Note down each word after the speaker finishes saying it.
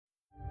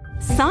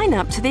Sign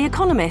up to The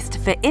Economist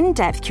for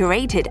in-depth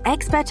curated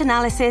expert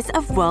analysis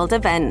of world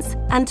events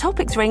and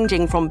topics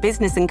ranging from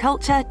business and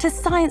culture to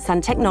science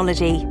and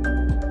technology.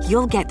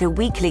 You'll get the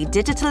weekly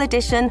digital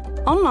edition,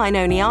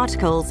 online-only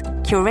articles,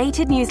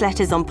 curated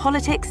newsletters on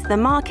politics, the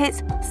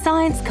markets,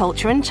 science,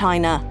 culture and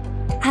China,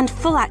 and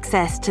full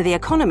access to The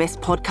Economist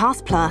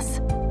Podcast Plus.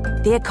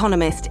 The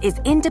Economist is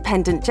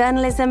independent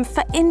journalism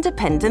for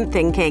independent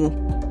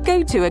thinking.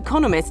 Go to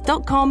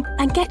economist.com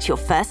and get your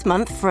first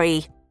month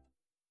free.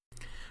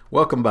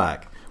 Welcome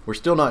back. We're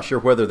still not sure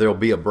whether there'll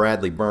be a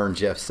Bradley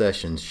Byrne-Jeff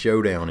Sessions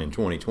showdown in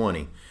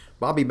 2020.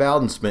 Bobby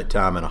Bowden spent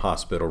time in a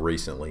hospital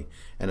recently,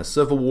 and a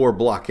Civil War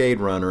blockade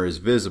runner is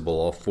visible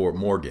off Fort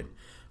Morgan.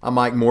 I'm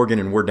Mike Morgan,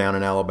 and we're down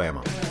in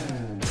Alabama.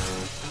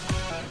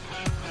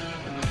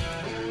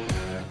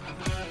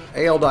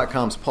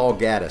 AL.com's Paul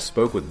Gaddis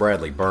spoke with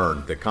Bradley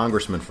Byrne, the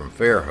congressman from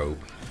Fairhope,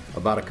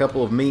 about a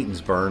couple of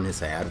meetings Byrne has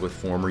had with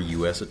former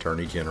U.S.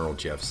 Attorney General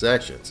Jeff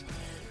Sessions.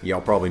 Y'all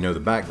probably know the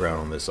background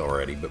on this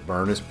already, but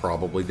Byrne is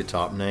probably the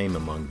top name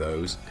among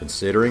those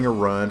considering a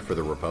run for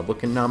the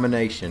Republican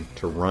nomination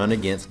to run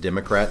against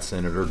Democrat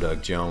Senator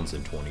Doug Jones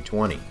in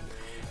 2020.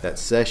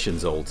 That's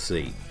Sessions' old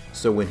seat.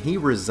 So when he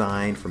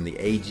resigned from the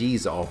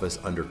AG's office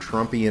under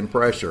Trumpian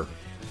pressure,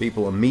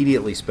 people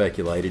immediately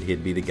speculated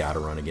he'd be the guy to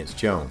run against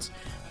Jones.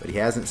 But he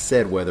hasn't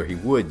said whether he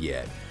would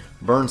yet.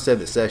 Byrne said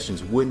that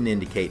Sessions wouldn't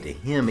indicate to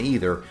him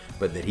either,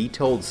 but that he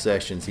told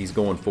Sessions he's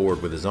going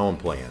forward with his own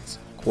plans.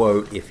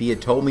 Quote, "If he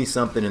had told me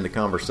something in the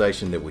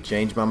conversation that would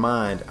change my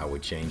mind, I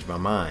would change my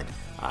mind.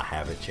 I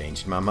haven't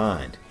changed my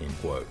mind," end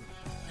quote.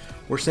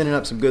 We're sending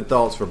up some good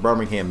thoughts for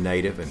Birmingham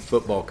native and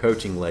football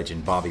coaching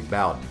legend Bobby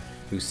Bowden,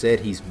 who said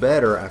he's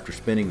better after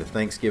spending the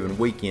Thanksgiving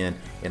weekend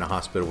in a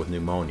hospital with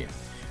pneumonia.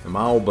 And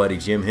my old buddy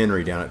Jim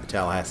Henry down at the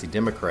Tallahassee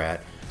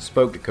Democrat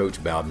spoke to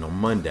Coach Bowden on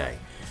Monday.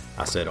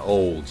 I said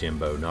old,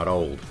 Jimbo, not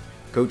old.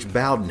 Coach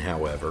Bowden,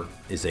 however,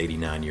 is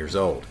 89 years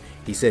old.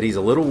 He said he's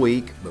a little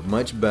weak, but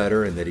much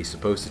better, and that he's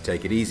supposed to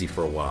take it easy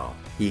for a while.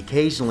 He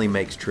occasionally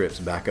makes trips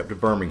back up to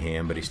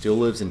Birmingham, but he still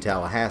lives in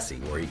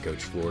Tallahassee, where he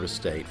coached Florida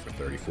State for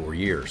 34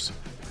 years.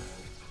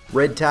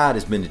 Red tide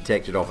has been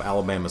detected off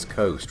Alabama's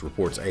coast,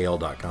 reports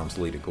AL.com's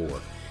Lita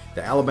Gore.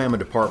 The Alabama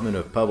Department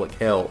of Public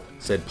Health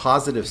said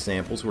positive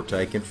samples were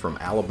taken from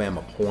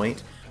Alabama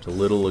Point to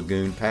Little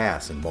Lagoon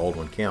Pass in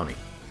Baldwin County.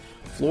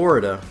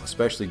 Florida,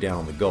 especially down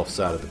on the Gulf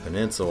side of the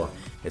peninsula,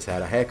 has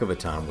had a heck of a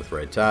time with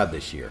red tide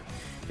this year.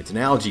 It's an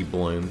algae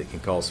bloom that can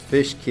cause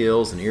fish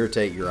kills and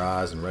irritate your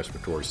eyes and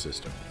respiratory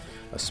system.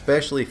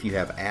 Especially if you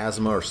have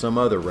asthma or some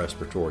other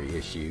respiratory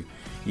issue,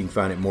 you can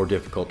find it more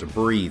difficult to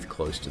breathe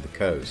close to the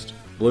coast.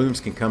 Blooms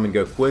can come and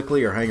go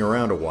quickly or hang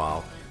around a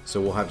while,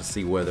 so we'll have to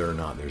see whether or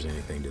not there's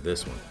anything to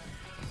this one.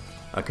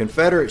 A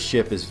Confederate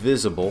ship is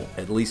visible,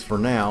 at least for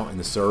now, in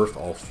the surf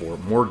off Fort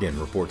Morgan,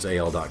 reports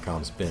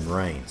AL.com's Ben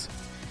Rains.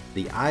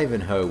 The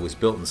Ivanhoe was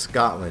built in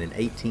Scotland in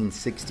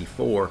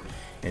 1864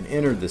 and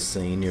entered the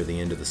scene near the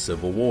end of the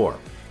Civil War.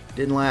 It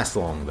didn't last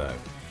long, though.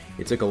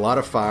 It took a lot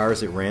of fires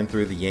that ran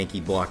through the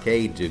Yankee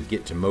blockade to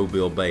get to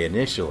Mobile Bay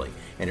initially,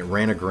 and it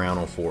ran aground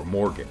on Fort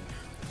Morgan.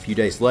 A few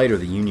days later,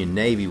 the Union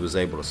Navy was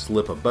able to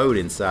slip a boat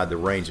inside the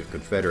range of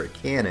Confederate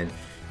cannon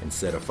and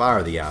set afire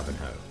to the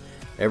Ivanhoe.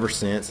 Ever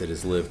since, it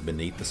has lived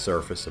beneath the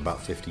surface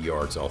about 50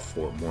 yards off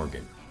Fort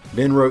Morgan.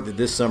 Ben wrote that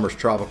this summer's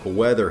tropical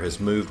weather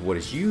has moved what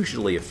is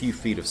usually a few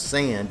feet of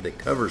sand that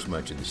covers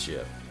much of the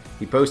ship.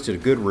 He posted a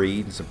good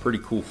read and some pretty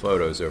cool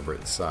photos over at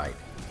the site.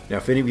 Now,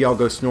 if any of y'all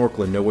go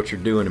snorkeling, know what you're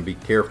doing and be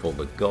careful.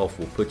 The Gulf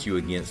will put you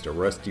against a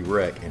rusty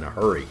wreck in a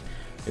hurry.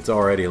 It's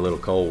already a little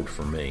cold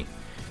for me.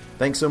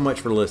 Thanks so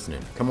much for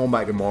listening. Come on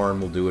back tomorrow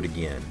and we'll do it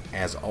again.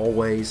 As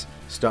always,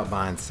 stop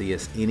by and see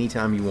us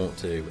anytime you want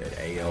to at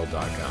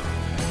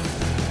AL.com.